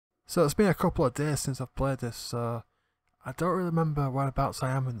So it's been a couple of days since I've played this, so I don't really remember whereabouts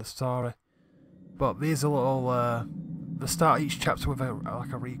I am in the story. But these are little, the start of each chapter with like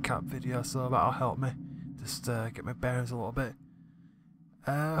a recap video, so that'll help me just get my bearings a little bit.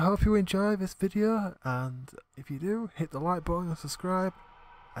 I hope you enjoy this video, and if you do, hit the like button and subscribe,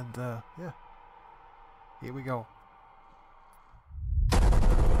 and yeah, here we go.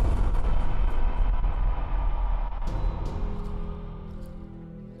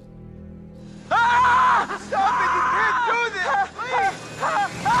 Stop it! You can't do this! Please!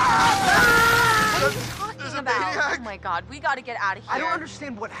 What are you talking about? Oh my god, we gotta get out of here. I don't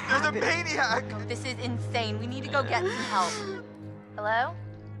understand what happened. There's a maniac! This is insane. We need to go get some help. Hello?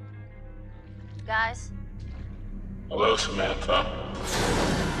 Guys? Hello, Samantha.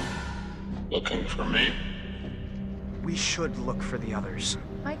 Looking for me? We should look for the others.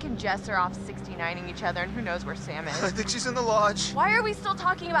 Mike and Jess are off 69ing each other, and who knows where Sam I is. think she's in the lodge. Why are we still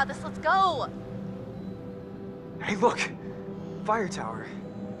talking about this? Let's go! Hey, look! Fire tower.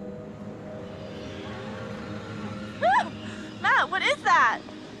 Matt, what is that?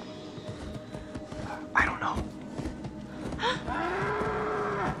 I don't know.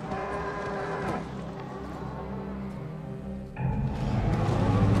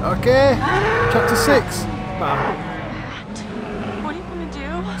 Okay, chapter 6. Matt, what are you gonna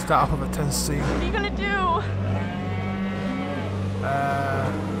do? Start off with a tense scene. What are you gonna do?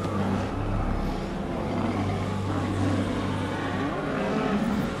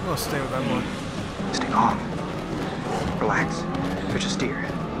 I'll stay with Emily. Stay calm. Relax. They're just deer.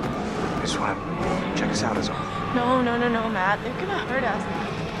 They just want to check us out is all. No, Matt. They're gonna hurt us.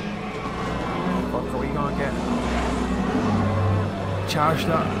 What are we gonna get? Charge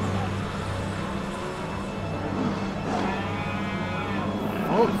that.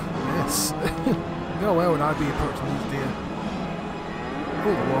 Oh, yes. No way would I be approaching these deer.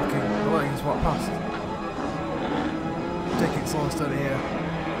 Oh, they're walking. They're letting us walk past. Take it slow and steady here.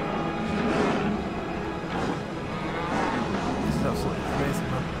 This is absolutely crazy,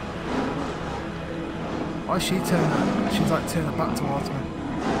 man. Why is she turning? She's like turning her back towards me.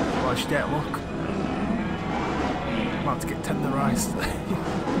 Why is she dead? Look. I'm about to get tenderized.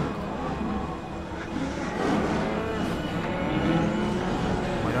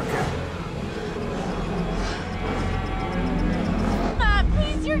 Wait, okay. Matt,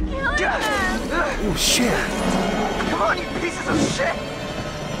 please, you're killing them! Oh shit! Come on, you pieces of shit!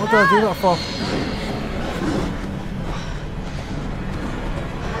 What did I do that for?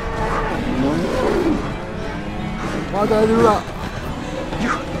 Why did I do that?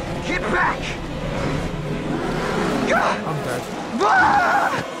 You get back! I'm dead.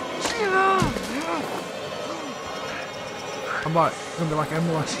 I'm like, gonna be like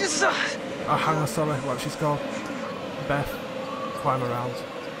Emily. Oh, Hannah, sorry, what she's called. Beth. Climb around.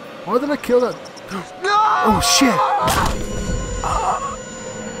 Why did I kill that? No! Oh shit!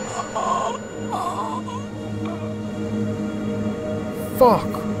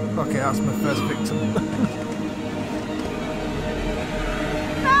 Fuck! Okay, that's my first victim.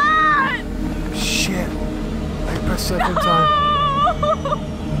 Matt! Shit! I pressed circle time.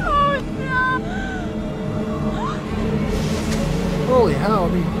 Oh no! Holy hell, I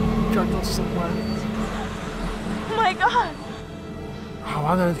mean, dragged us somewhere. Oh my god! Oh,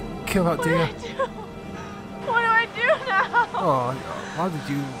 why did I kill that deer? What do I do now? Oh, why did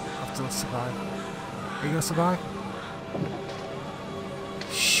you have to survive? Are you gonna survive?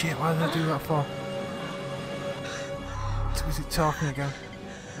 Shit, why did I do that for? Too busy talking again.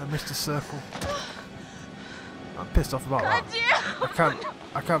 I missed a circle. I'm pissed off about that.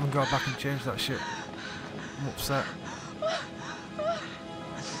 I can't even go back and change that shit. I'm upset.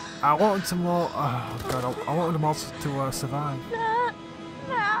 I wanted them all. Oh god, I wanted them all to survive.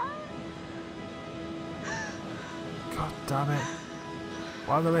 God damn it.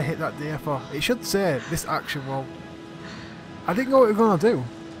 Why did I hit that deer for? It should say this action will. I didn't know what it was gonna do.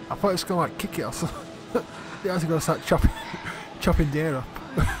 I thought it was gonna like kick it or something. Yeah, I was gonna start chopping deer up.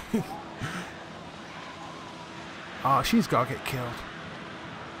 Oh, she's gotta get killed.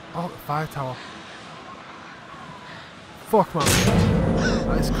 Oh, the fire tower. Fuck man.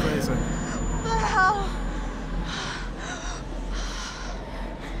 That is crazy. What the hell?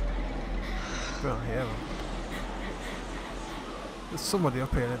 What's going on here, man? There's somebody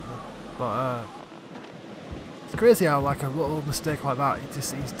up here, isn't there? But it's crazy how like a little mistake like that,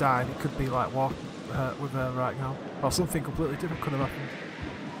 he's died. It could be like walking with her right now, or something completely different could have happened.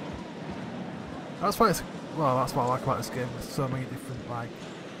 That's why it's that's what I like about this game. There's so many different like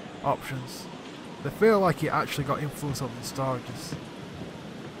options. They feel like you actually got influence over the story, just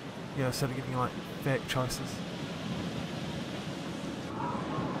instead of giving you like fake choices.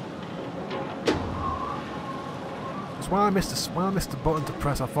 when I missed the button to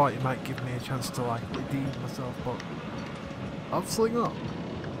press, I thought it might give me a chance to like redeem myself, but obviously not.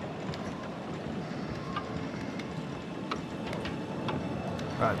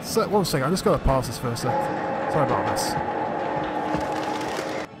 Right, so 1 second, I just gotta pause this for a sec. Sorry about this.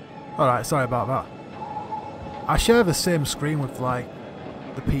 Alright, sorry about that. I share the same screen with like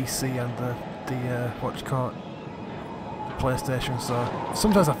the PC and the what you call it, the PlayStation, so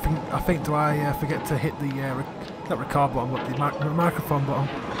sometimes I think do I forget to hit the not record button but the microphone button.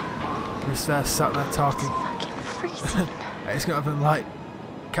 Just sat there talking. It's not even like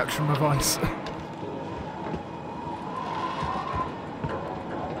capturing my voice.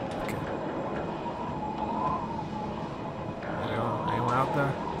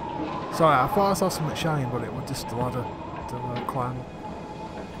 Sorry, I thought I saw something shining, but it was just a ladder to climb up.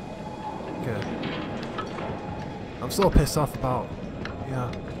 Okay. I'm still pissed off about,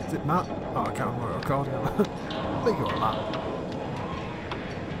 yeah, is it Matt? Oh, I can't remember what I called him. I think it was Matt.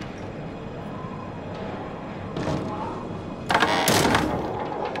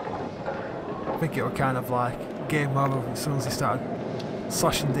 I think it was kind of like game over as soon as he started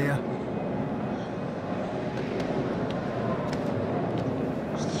slashing deer.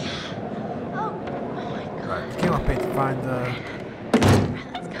 Came up here to find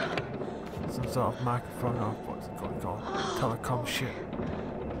some sort of microphone or what's it called? Telecom shit.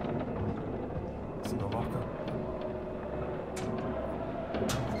 It's in the locker.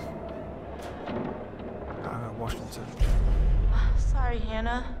 I'm in Washington. Sorry,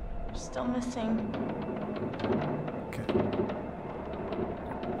 Hannah. You're still missing. Okay.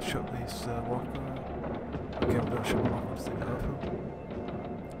 Shut this locker. Okay, I'm gonna shut the locker to take it open.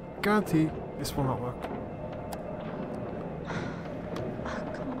 Guarantee this will not work.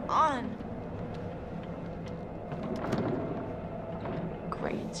 On.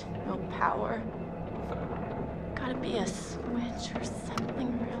 Great, no power. Gotta be a switch or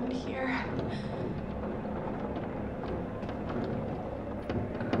something around here.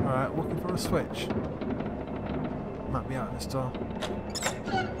 Alright, looking for a switch. Might be out in the store.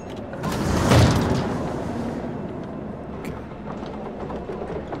 Okay.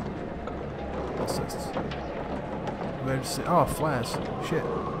 What's this? Emergency. Oh, flares. Shit.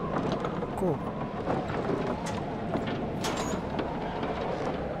 Cool.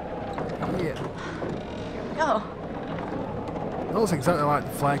 Yeah. Here we go. That looks exactly like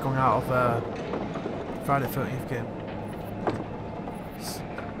the flare going out of Friday the 13th game.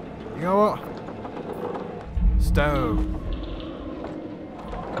 You know what? Stove.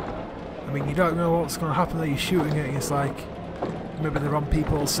 I mean, you don't know what's going to happen that you're shooting it, it's like maybe the wrong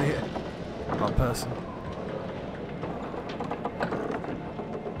people will see it. Wrong person.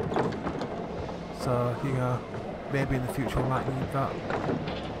 So, you know, maybe in the future we might need that.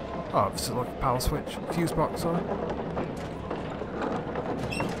 Oh, it's like a power switch. Fuse box, sorry.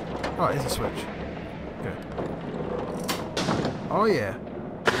 Oh, it is a switch. Okay. Oh yeah.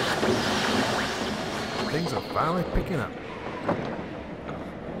 Things are finally picking up.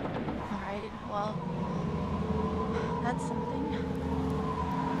 Alright, well, that's something.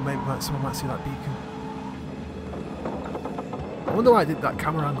 Maybe someone might see that beacon. I wonder why I did that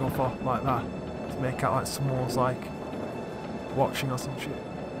camera angle for, like that. To make out like someone's like watching or some shit.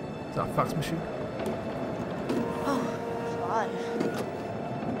 Is that a fax machine? Oh, it's alive.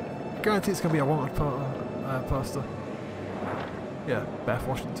 I guarantee it's going to be a wanted poster. Yeah, Beth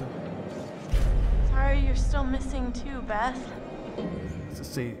Washington. Sorry you're still missing too, Beth. Let's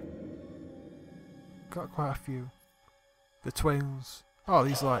see. Got quite a few. The twins. Oh,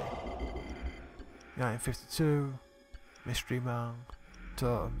 these are like 1952, Mystery Man,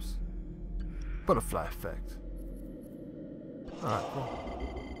 Totems, Butterfly Effect. Alright, cool.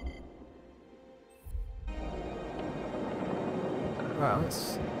 Right,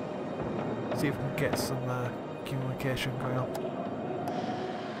 let's see if we can get some communication going on.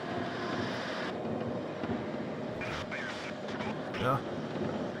 Yeah.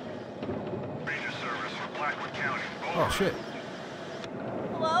 Ranger service for Blackwood County. Oh shit.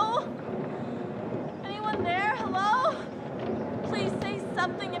 Hello? Anyone there? Hello? Please say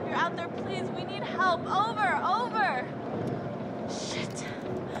something if you're out there, please. We need help. Over, over. Shit.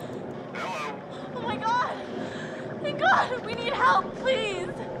 Hello? Oh my god. Thank God. We need help,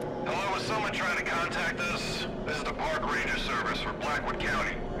 please. Hello, is someone trying to contact us? This is the Park Ranger service for Blackwood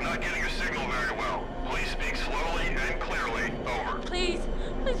County. I'm not getting your signal very well. Please speak slowly and clearly. Over. Please,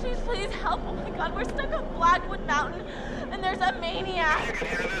 please, please, please help. Oh my god, we're stuck on Blackwood Mountain and there's a maniac. If you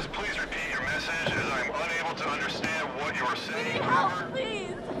can hear this, please repeat your message as I'm unable to understand what you are We saying. need help, Over.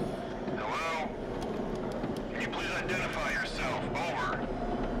 please. Hello? Can you please identify yourself? Over.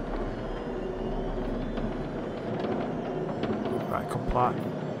 comply.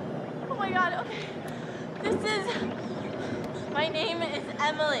 Oh my god, okay. My name is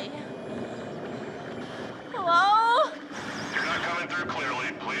Emily. Hello? You're not coming through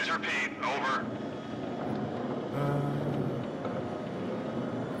clearly. Please repeat. Over.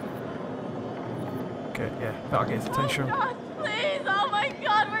 Okay, yeah, that'll get his attention. Oh God, please, oh my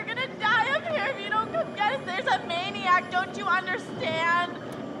god, we're gonna die up here if you don't come get us. There's a maniac, don't you understand?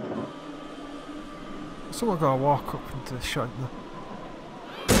 Someone gotta walk up into the shot.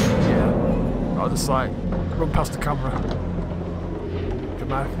 Yeah, I'll just like run past the camera.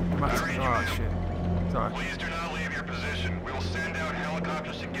 Dramatic. Oh shit. Sorry. Please do not leave your position. We will send out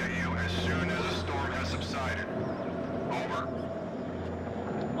helicopters to get you as soon as the storm has subsided. Over.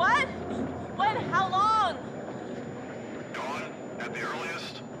 What? When? How long? Dawn at the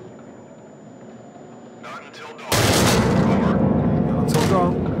earliest. Not until dawn. Over. Until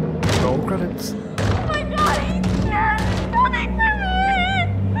dawn. Roll credits. Oh my god, he's here! He's coming for me!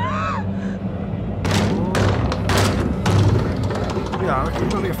 Yeah, I reckon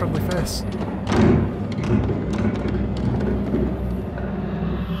you've got to be a friendly face.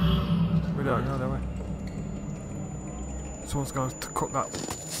 We don't know, do we? Someone's going to cut that.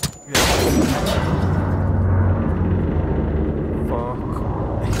 Yeah. Fuck.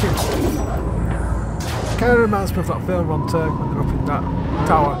 Kind of reminds me of that film on Turk when they're up in that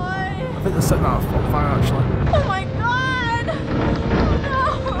tower. I think they set that on fire actually. Oh my god!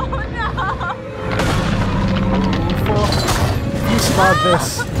 Oh no! Fuck. You survived this.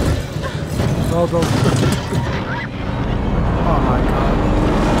 Well done. Oh my god.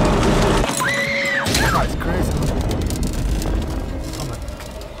 That's crazy.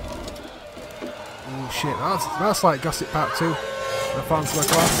 Oh shit, that's like Gossip Part 2. The fans of the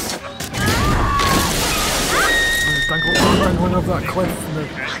glass. And dangling over that cliff and the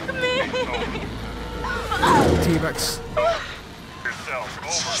T-Rex. Yourself.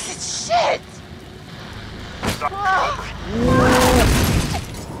 Over. Shit! Stop.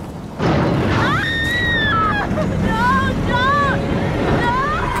 No, don't! No!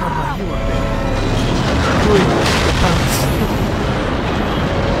 Come on, you are dead. Your pants.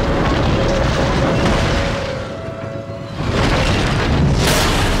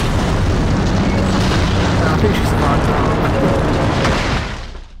 I think she's alive now.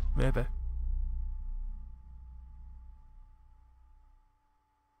 Maybe.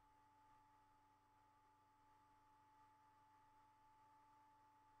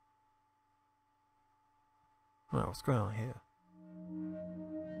 Well, what's going on here?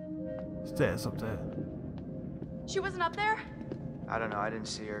 Stairs up there. She wasn't up there? I don't know, I didn't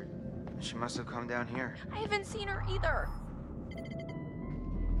see her. She must have come down here. I haven't seen her either.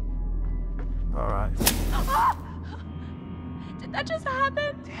 Alright. Did that just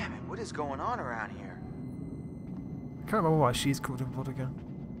happen? Damn it, what is going on around here? I can't remember why she's covered in blood again.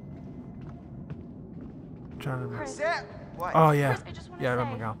 I'm trying to remember. Chris. That? What? Oh yeah. Chris, I just wanna Yeah, I say,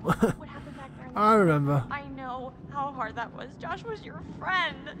 remember now. what happened back there? I remember. I know how hard that was. Josh was your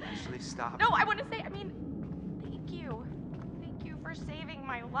friend. Actually, stop. No, I want to say, thank you. Thank you for saving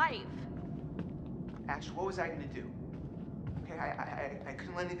my life. Ash, what was I gonna do? Okay, I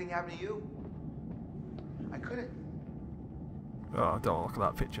couldn't let anything happen to you. I couldn't. Oh, don't look at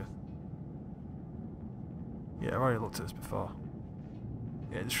that picture. Yeah, I've already looked at this before.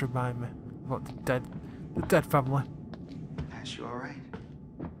 Yeah, just remind me. What, the dead family. Ash, you alright?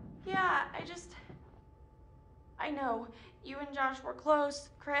 Yeah, I know. You and Josh were close,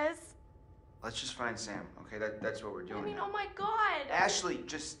 Chris. Let's just find Sam, okay? That's what we're doing. I mean, now. oh my god. Ashley,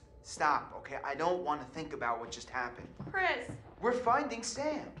 just stop, okay? I don't want to think about what just happened. Chris. We're finding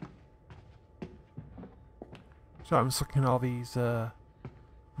Sam. So I'm just looking at all these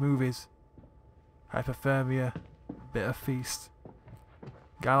movies. Hypothermia, Bitter Feast.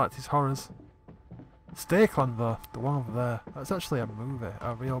 Guy liked his horrors. Stakeland though, the one over there, that's actually a movie,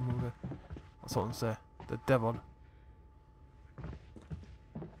 a real movie. That's what I'm saying. The Devon.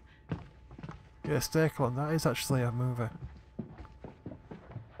 Yeah, Stakeland, that is actually a movie.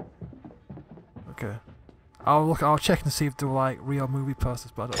 Okay. I'll check and see if they're like real movie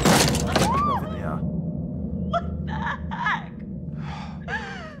posters, but I don't think they are. What the heck?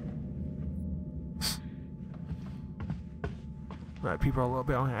 Right, people are a little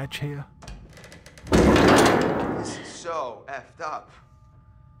bit on edge here. This is so effed up.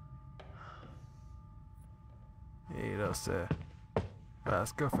 Yeah, you don't say. Right,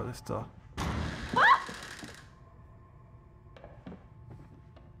 let's go for this door.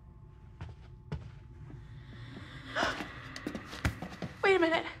 Wait a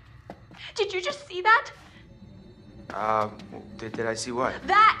minute. Did you just see that? Did I see what?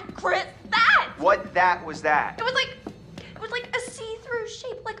 That, Chris, that! What that was that? It was like a sea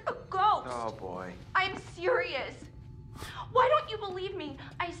Oh boy. I'm serious. Why don't you believe me?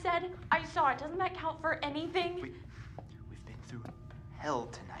 I said I saw it. Doesn't that count for anything? We've been through hell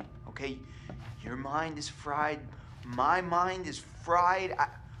tonight, okay? Your mind is fried. My mind is fried.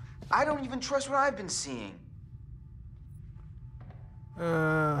 I don't even trust what I've been seeing.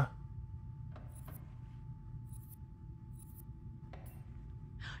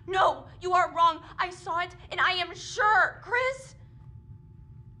 No, you are wrong. I saw it, and I am sure, Chris.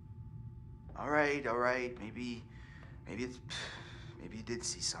 All right. Maybe you did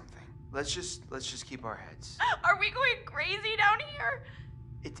see something. Let's just keep our heads. Are we going crazy down here?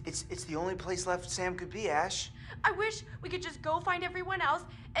 It's the only place left Sam could be, Ash. I wish we could just go find everyone else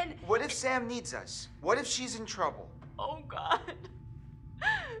and... What if Sam needs us? What if she's in trouble? Oh, God.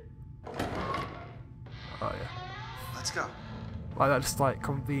 Oh, yeah. Let's go. Like that just like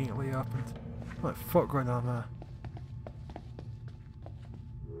conveniently opened. What the fuck going on there?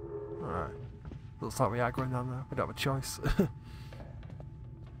 Alright. Looks like we are going down there. We don't have a choice.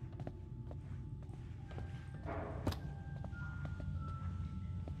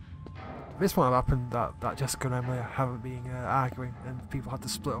 This might have happened that Jessica and Emily haven't been arguing and people had to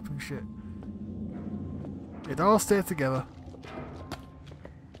split up and shit. They'd all stay together.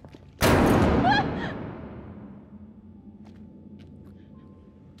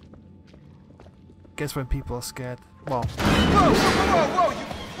 Guess when people are scared. Well. Whoa!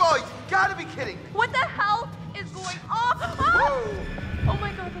 You gotta be kidding me! What the hell is going on? Whoa! Oh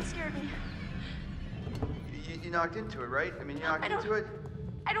my God, that scared me. You knocked into it, right? I mean, you knocked into it?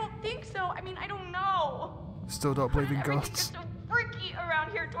 I don't think so. I mean, I don't know. Still don't believe in Everything's ghosts. just so freaky around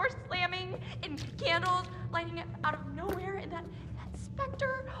here. Doors slamming and candles lighting out of nowhere, and that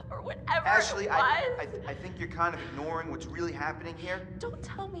specter or whatever Ashley, it was. I think you're kind of ignoring what's really happening here. Don't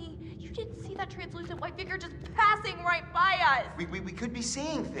tell me you didn't see that translucent white figure just passing right by us. We could be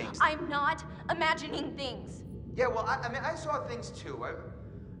seeing things. I'm not imagining things. Yeah, well, I mean, I saw things too.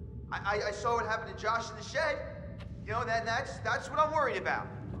 I saw what happened to Josh in the shed. You know, that's what I'm worried about.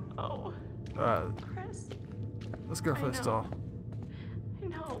 Oh, Chris. Let's go for this door. I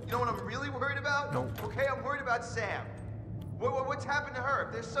know. You know what I'm really worried about? No. Okay, I'm worried about Sam. What's happened to her?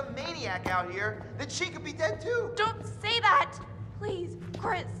 If there's some maniac out here, then she could be dead too. Don't say that, please,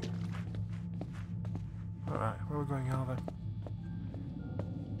 Chris. Alright, where are we going now then?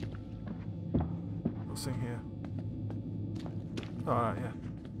 What's in here? Alright, yeah.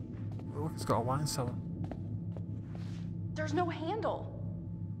 Look, it's got a wine cellar. There's no handle.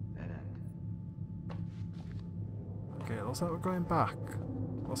 Dead end. Okay, it looks like we're going back.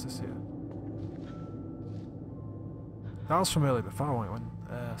 What's this here? That was from earlier before, wasn't it, when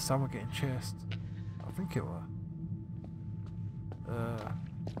Sam were getting chased? I think it were.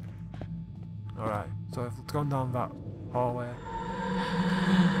 Alright, so if it's gone down that hallway.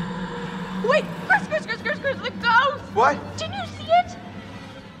 Wait, Chris, the ghost! What? Didn't you see it?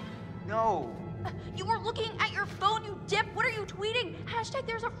 No. You were looking at your phone, you dip. What are you tweeting? Hashtag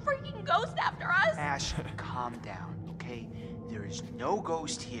there's a freaking ghost after us. Ash, calm down, okay? There is no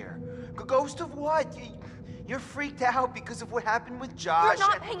ghost here. Ghost of what? You're freaked out because of what happened with Josh. You're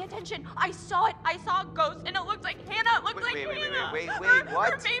not paying attention. I saw it. I saw a ghost, and it looked like Hannah. It looked like Hannah. Wait, Her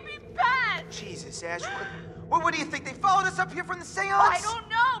what? baby's pet. Jesus, Ash, what do you think? They followed us up here from the seance? I don't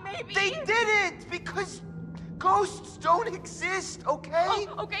know, maybe. They didn't, because ghosts don't exist, okay? Oh,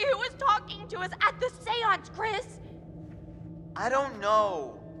 okay, who was talking to us at the seance, Chris? I don't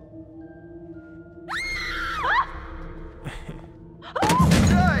know.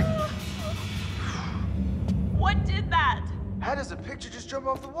 Hey! What did that? How does a picture just jump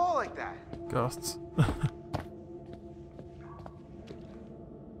off the wall like that? Ghosts.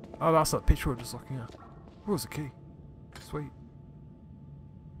 Oh, that's that picture we were just looking at. Oh, it's a key. Sweet.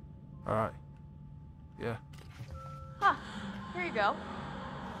 Alright. Yeah. Huh. Here you go.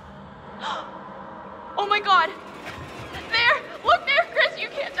 Oh my God! There! Look there, Chris! You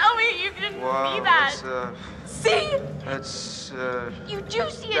can't tell me you didn't see that! See? That's, You do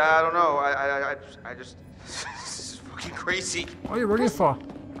see it! I don't know. I just... This is fucking crazy. What are you running for?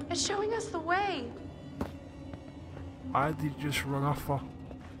 It's showing us the way. Why did you just run off for?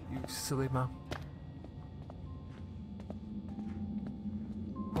 You silly man.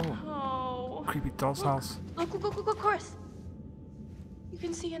 Oh. Creepy doll's house. Look, Chris. You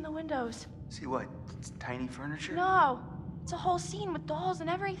can see in the windows. See what? It's tiny furniture? No, it's a whole scene with dolls and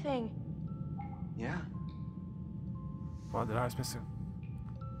everything. Yeah. Why did eyes missing?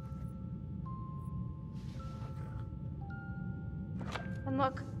 And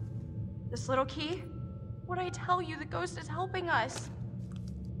look, this little key. What'd I tell you? The ghost is helping us.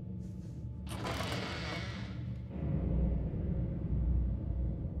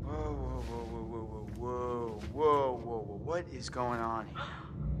 Whoa. is going on here?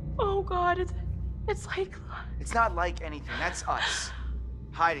 Oh God, it's like... It's not like anything. That's us.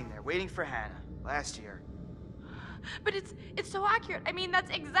 Hiding there, waiting for Hannah. Last year. But it's so accurate. I mean,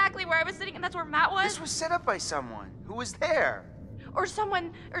 that's exactly where I was sitting, and that's where Matt was. This was set up by someone. Who was there? Or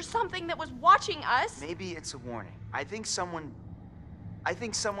someone, or something that was watching us. Maybe it's a warning. I think someone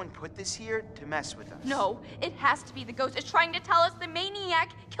put this here to mess with us. No, it has to be the ghost. It's trying to tell us the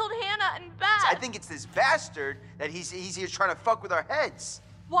maniac killed Hannah and Beth. I think it's this bastard that he's here trying to fuck with our heads.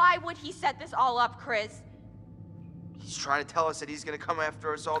 Why would he set this all up, Chris? He's trying to tell us that he's gonna come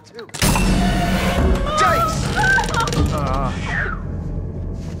after us all too. Dice!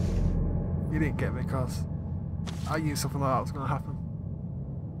 You didn't get me, cause I knew something like that was gonna happen.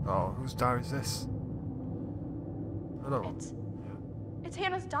 Oh, whose diary is this? I don't know. It's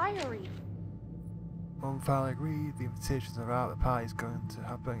Hannah's diary. Finally agreed, the invitations are out, the party's going to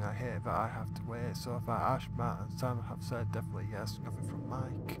happen. I hate that I have to wait, so far Ash, Matt and Sam have said definitely yes, nothing from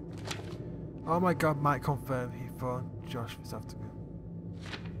Mike. Oh my god, Mike confirmed he phoned Josh this afternoon.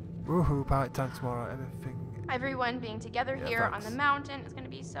 Woohoo, party time tomorrow, Everyone being together Yeah, here thanks. on the mountain is gonna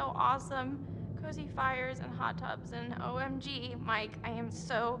be so awesome. Cozy fires and hot tubs and OMG, Mike, I am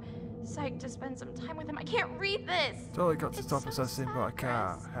so psyched to spend some time with him. I can't read this! Totally got to It's stop so assessing, but I sad,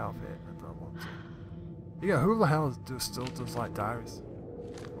 can't Chris. help it. I don't want to. Yeah, who the hell still does like diaries?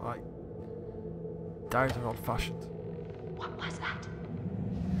 Like, diaries are old fashioned. What was that?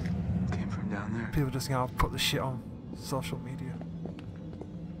 Came from down there. People just now put the shit on social media.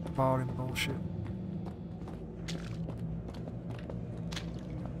 Boring bullshit.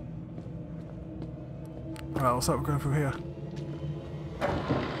 Right, looks like we're going through here.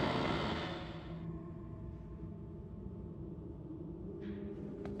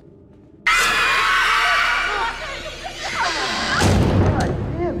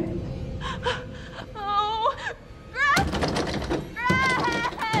 Oh, Greg!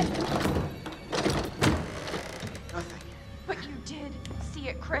 Nothing. But you did see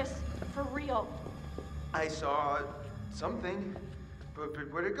it, Chris. For real. I saw something, but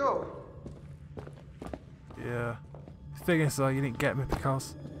where'd it go? Yeah. The thing is though, you didn't get me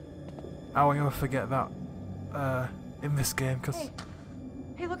because I will never forget that in this game, because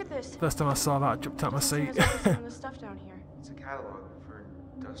Hey, look at this. first time I saw that I jumped out my seat. Some of the stuff down here. It's a catalog for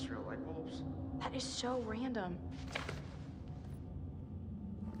industrial light bulbs. That is so random.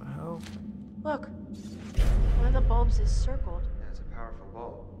 What the hell? Look, one of the bulbs is circled. Yeah, it's a powerful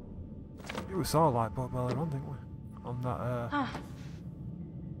bulb. We saw a light bulb earlier on, didn't we? On that Huh.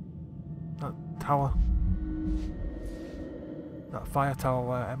 that tower. That fire tower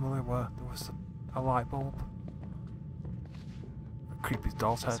where Emily were, there was a light bulb. A creepy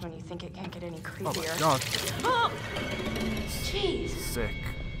doll's That's head. when you think it can't get any Oh my creepier. god. Oh! Jeez. Sick.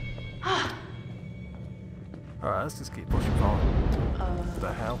 Alright, let's just keep pushing forward. What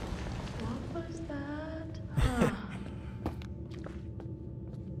the hell? What was that?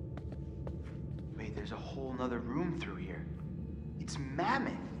 Wait, there's a whole nother room through here. It's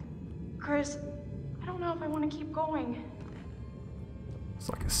mammoth. Chris, I don't know if I want to keep going. It's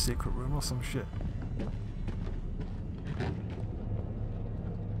like a secret room or some shit.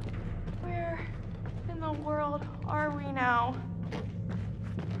 Where in the world are we now?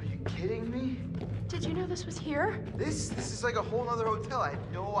 Are you kidding me? Did you know this was here? This is like a whole nother hotel. I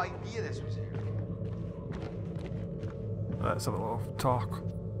had no idea this was here. Let's have a little talk.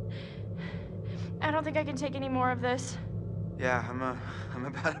 I don't think I can take any more of this. Yeah, I'm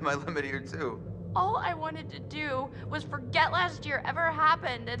about at my limit here too. All I wanted to do was forget last year ever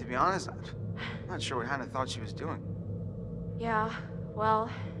happened To and... be honest, I'm not sure what Hannah thought she was doing. Yeah, well,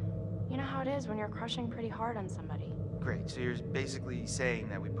 you know how it is when you're crushing pretty hard on somebody. Great, so you're basically saying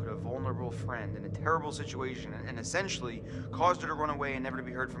that we put a vulnerable friend in a terrible situation and essentially caused her to run away and never to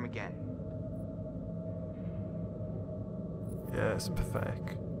be heard from again. Yeah, it's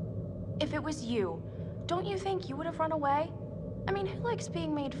pathetic. If it was you, don't you think you would have run away? I mean, who likes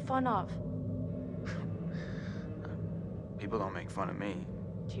being made fun of? People don't make fun of me.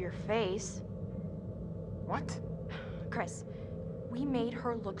 To your face. What? Chris, we made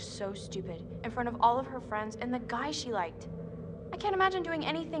her look so stupid in front of all of her friends and the guy she liked. I can't imagine doing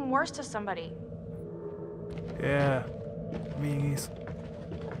anything worse to somebody. Yeah. Meanies.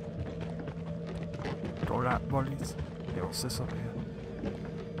 Rat bodies. Yeah, what's this up here?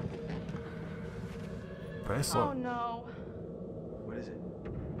 Bracelet. Oh no. What is it?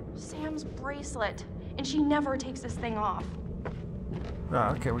 Sam's bracelet. And she never takes this thing off.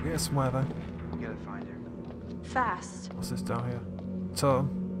 Right, okay, we're getting somewhere then. We gotta find her. Fast. What's this down here?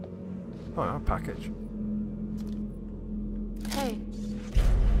 Tome. Oh no, package. Hey.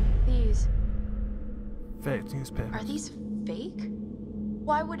 These. Fake newspaper. Are these fake?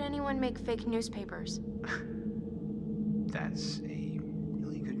 Why would anyone make fake newspapers? That's a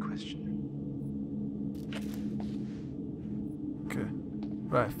really good question. Okay.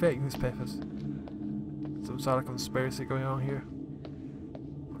 Right, fake newspapers. Some sort of conspiracy going on here.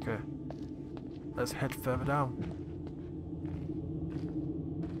 Okay. Let's head further down.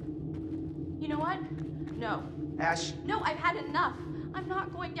 You know what? No. Ash, No, I've had enough. I'm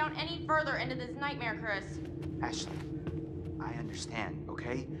not going down any further into this nightmare, Chris. Ashley, I understand,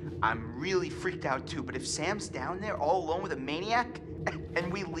 okay? I'm really freaked out too, but if Sam's down there all alone with a maniac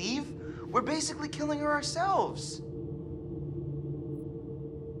and we leave, we're basically killing her ourselves.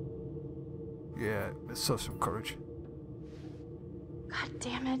 Yeah, let's show some courage. God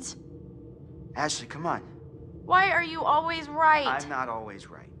damn it. Ashley, come on. Why are you always right? I'm not always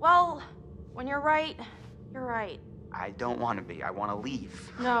right. Well, when you're right, you're right. I don't want to be. I want to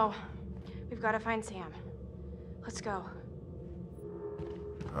leave. No. We've got to find Sam. Let's go.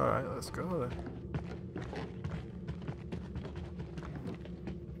 Alright, let's go then.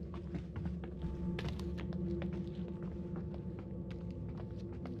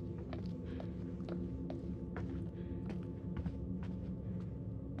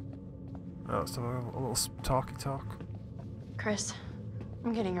 Let's have a little talky talk. Chris,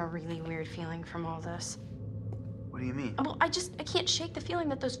 I'm getting a really weird feeling from all this. What do you mean? Well, I can't shake the feeling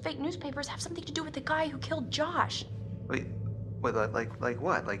that those fake newspapers have something to do with the guy who killed Josh. Wait, like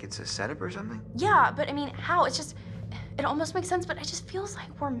what? Like it's a setup or something? Yeah, but I mean, how? It almost makes sense, but it just feels like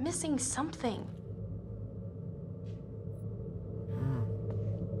we're missing something.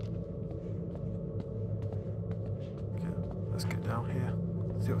 Okay, let's get down here.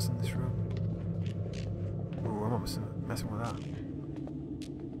 See what's in this room. Oh, I'm not messing with that.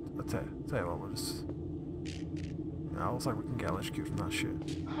 I'll tell you what, we'll just... Nah, looks like we can get electrocuted from that shit.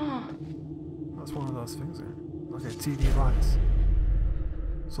 That's one of those things, isn't it? Okay, TV lights.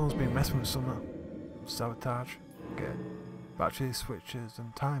 Someone's been messing with something. Sabotage. Okay. Battery switches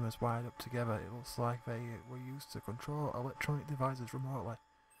and timers wired up together. It looks like they were used to control electronic devices remotely.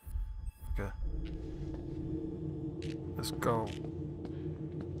 Okay. Let's go.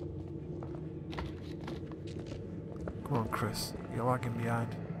 Come on, Chris. You're lagging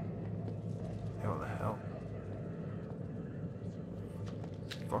behind. Yeah, what the hell?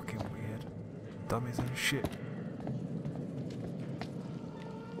 Fucking weird. Dummies and shit.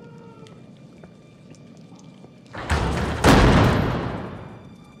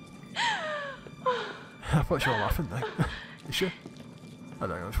 I thought you were laughing then. Is she? I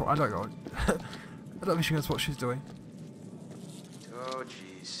don't know. I don't know. I don't think she knows what she's doing. Oh,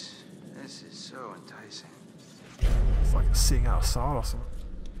 jeez. This is so enticing. It's like a seeing out a saw or something.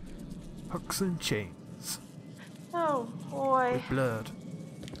 Hooks and chains. Oh, boy. With blood.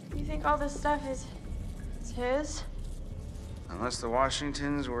 You think all this stuff is his? Unless the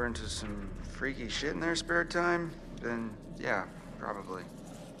Washingtons were into some freaky shit in their spare time, then yeah, probably.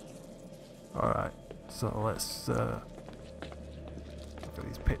 Alright, so let's look at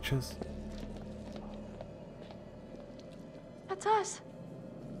these pictures. That's us.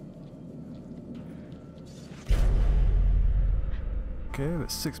 Okay,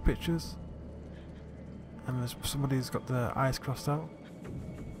 that's 6 pictures. And there's somebody's got their eyes crossed out.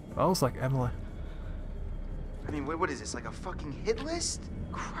 That looks like Emily. I mean, what is this, like a fucking hit list?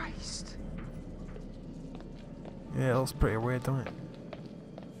 Christ. Yeah, it looks pretty weird, doesn't it?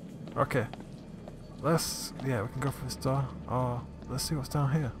 Okay. We can go for this door. Or, let's see what's down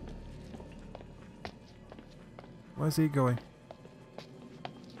here. Where's he going?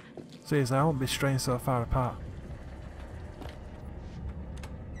 Seriously, I won't be straying so far apart.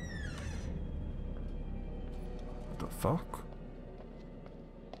 What the fuck?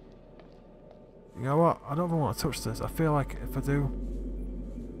 You know what? I don't even want to touch this. I feel like if I do,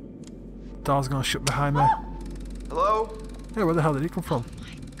 the door's gonna shut behind me. Hello? Hey, where the hell did he come from?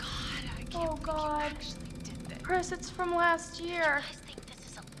 Oh, God. Chris, it's from last year.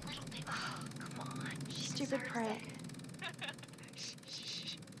 Stupid prank.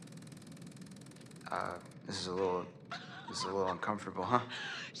 This is a little uncomfortable, huh?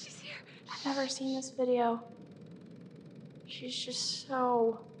 I've never seen this video. She's just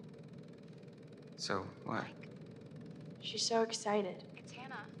so... So, what? She's so excited. It's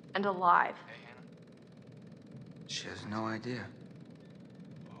Hannah. And alive. Hey, Hannah. She has no idea.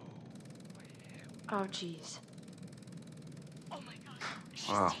 Oh, jeez. Oh my god. She's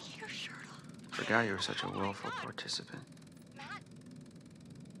Wow. taking her shirt off. Forgot you were such a willful participant. Matt,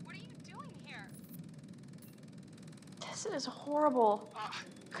 what are you doing here? This is horrible.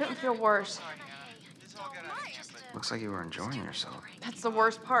 Couldn't feel worse. This all got out of hand, but Looks like you were enjoying yourself. That's the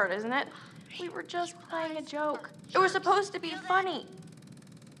worst part, isn't it? We were just playing a joke. It was supposed to be funny.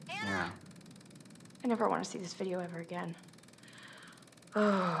 Yeah. I never want to see this video ever again.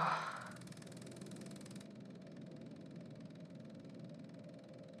 Oh.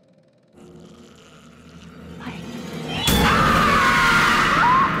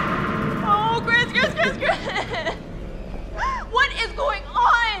 Oh, Chris! What is going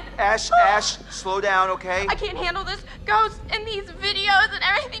on? Ash, slow down, okay? I can't handle this. Ghosts and these videos and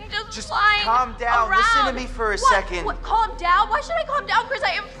everything just flying calm down. around. Listen to me for a second. What? Calm down? Why should I calm down, Chris?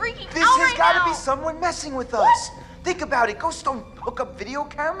 I am freaking This out has right got to now. be someone messing with us. Think about it. Ghosts don't hook up video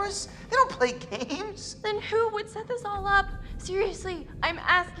cameras. They don't play games. Then who would set this all up? Seriously, I'm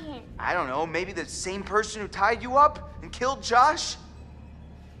asking. I don't know. Maybe the same person who tied you up and killed Josh?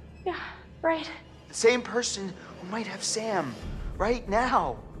 Yeah, right. The same person who might have Sam right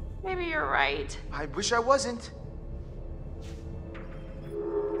now. Maybe you're right. I wish I wasn't.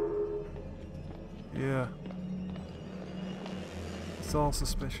 Yeah. It's all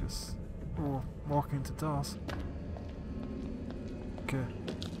suspicious. Oh, walking into doors. Okay.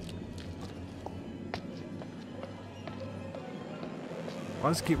 Why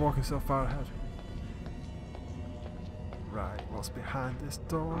does it keep walking so far ahead? Right, what's behind this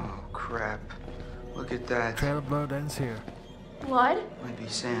door? Oh, crap. Look at that. Trail of blood ends here. Blood? Might be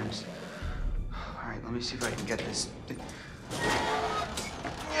Sam's. Alright, let me see if I can get this.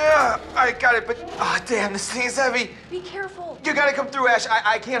 Yeah, I got it, but damn, this thing is heavy. Be careful. You gotta come through, Ash.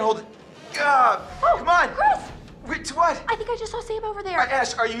 I can't hold it. Come on. Chris! Wait, to what? I think I just saw Sam over there.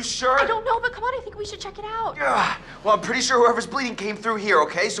 Ash, are you sure? I don't know, but come on, I think we should check it out. Well, I'm pretty sure whoever's bleeding came through here,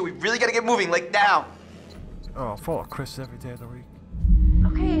 okay? So we really gotta get moving, like now. Oh, I follow Chris every day of the week.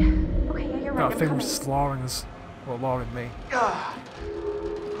 Okay, yeah, you're right. That I'm thing coming. was slaughtering us. Well, luring me.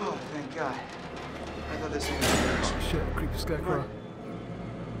 Oh, thank God. I thought this thing was Oh shit, creepy scarecrow.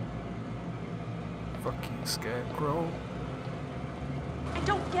 Fucking scarecrow. I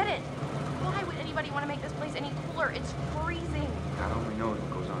don't get it. Why would anybody want to make this place any cooler? It's freezing. God only knows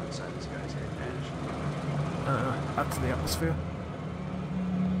what goes on inside this guy's head, man. Add to the atmosphere.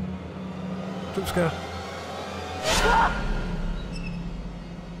 Jump scare.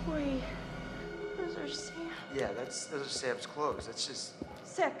 Wait, those are Sam. Yeah, those are Sam's clothes. That's just...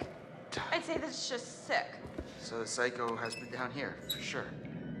 Sick. I'd say that's just sick. So the psycho has been down here, for sure.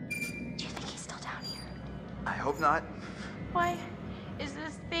 Do you think he's still down here? I hope not. Why is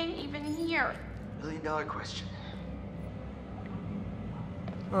this thing even here? $1 million question.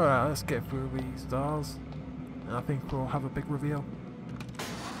 Alright, let's get through these doors. And I think we'll have a big reveal.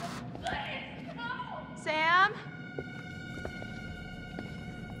 Sam?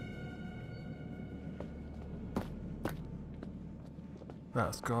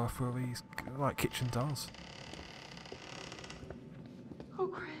 Let's go through these, like, kitchen doors. Oh,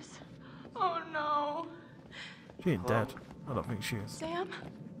 Chris. Oh, no. She ain't dead. I don't think she is. Sam?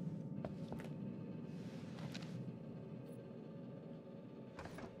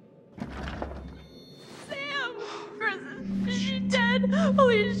 Sam! Chris, is she dead?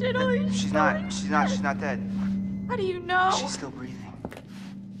 Holy shit, holy shit. She's not dead. How do you know? She's still breathing.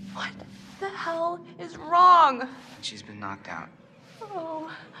 What the hell is wrong? She's been knocked out.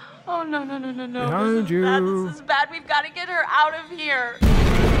 Oh, no. Behind you. This is bad. We've got to get her out of here.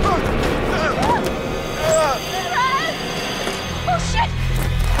 Oh, shit!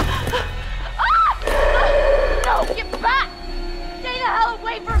 No, get back! Stay the hell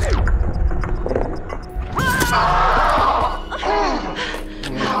away from me!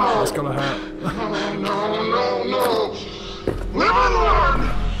 That's gonna hurt. No. Live and learn!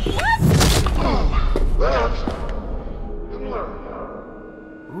 Live and learn.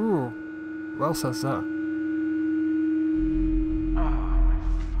 Ooh. Well says that.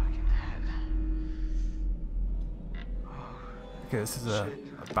 Okay, this is a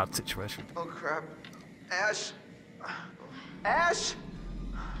bad situation. Oh, crap. Ash! Ash!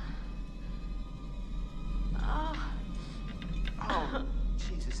 Oh,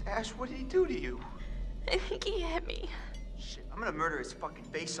 Jesus. Ash, what did he do to you? I think he hit me. Shit, I'm gonna murder his fucking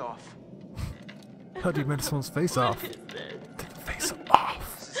face off. How do you make someone's face off? What is this? Take the face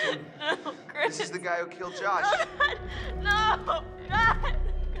off. This is him. No, Chris. This is the guy who killed Josh. No, God.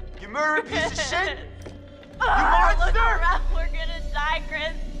 You murdered piece of shit! Look monster! around. We're gonna die,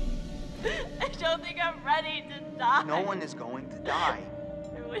 Chris. I don't think I'm ready to die. No one is going to die.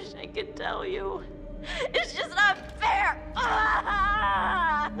 I wish I could tell you. It's just not fair.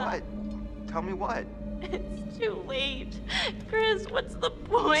 What? Tell me what? It's too late. Chris, what's the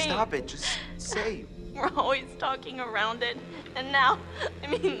point? Stop it. Just say. We're always talking around it. And now,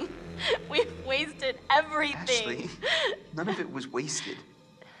 we've wasted everything. Ashley, none of it was wasted.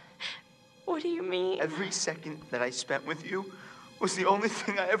 What do you mean? Every second that I spent with you was the only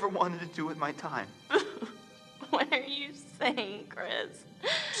thing I ever wanted to do with my time. What are you saying, Chris?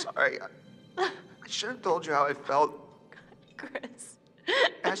 Sorry. I should have told you how I felt. Chris.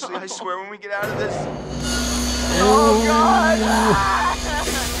 Ashley, I swear when we get out of this... Oh, God!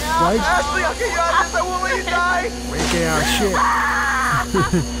 Right? Ashley, I'll get you out of this. I won't let you die. Wait, get out, shit.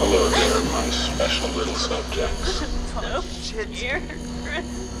 Hello there, my special little subjects. So Shit. scared, Chris.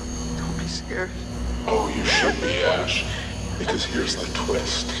 Don't be scared. Oh, you should be, Ash. Because here's the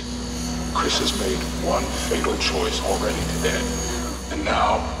twist. Chris has made one fatal choice already today. And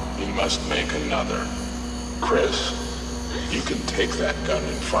now he must make another. Chris, you can take that gun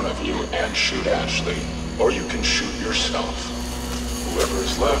in front of you and shoot Ashley, or you can shoot yourself. Whoever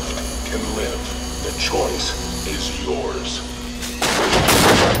is left can live. The choice is yours.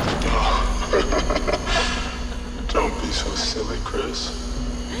 Don't be so silly, Chris.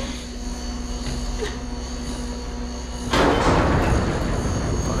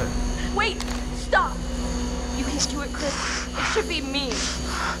 Wait! Stop! You can do it, Chris. It should be me.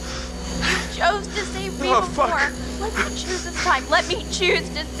 You chose to save me Oh, before. fuck. Let me choose this time. Let me choose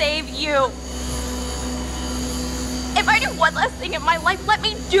to save you. If I do one last thing in my life, let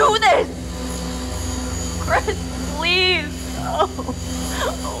me do this! Chris, please.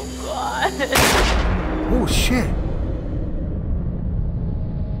 Oh God. Oh, shit.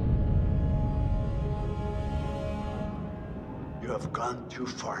 You have gone too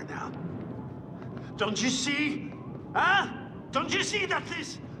far now. Don't you see? Huh? Don't you see that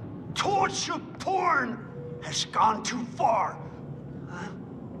this torture porn has gone too far? Huh?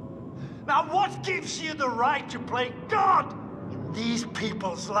 Now what gives you the right to play God in these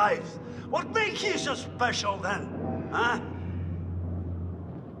people's lives? What makes you so special then? Huh?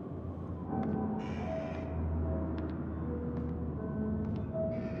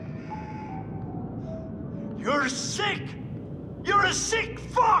 You're sick! You're a sick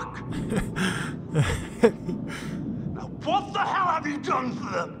fuck! Now what the hell have you done to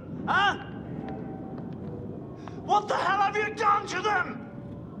them? Huh? What the hell have you done to them?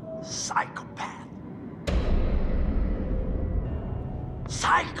 Psychopath.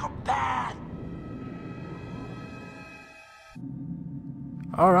 Psychopath!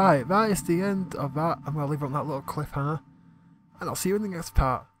 Alright, that is the end of that. I'm going to leave it on that little cliffhanger. And I'll see you in the next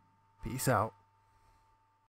part. Peace out.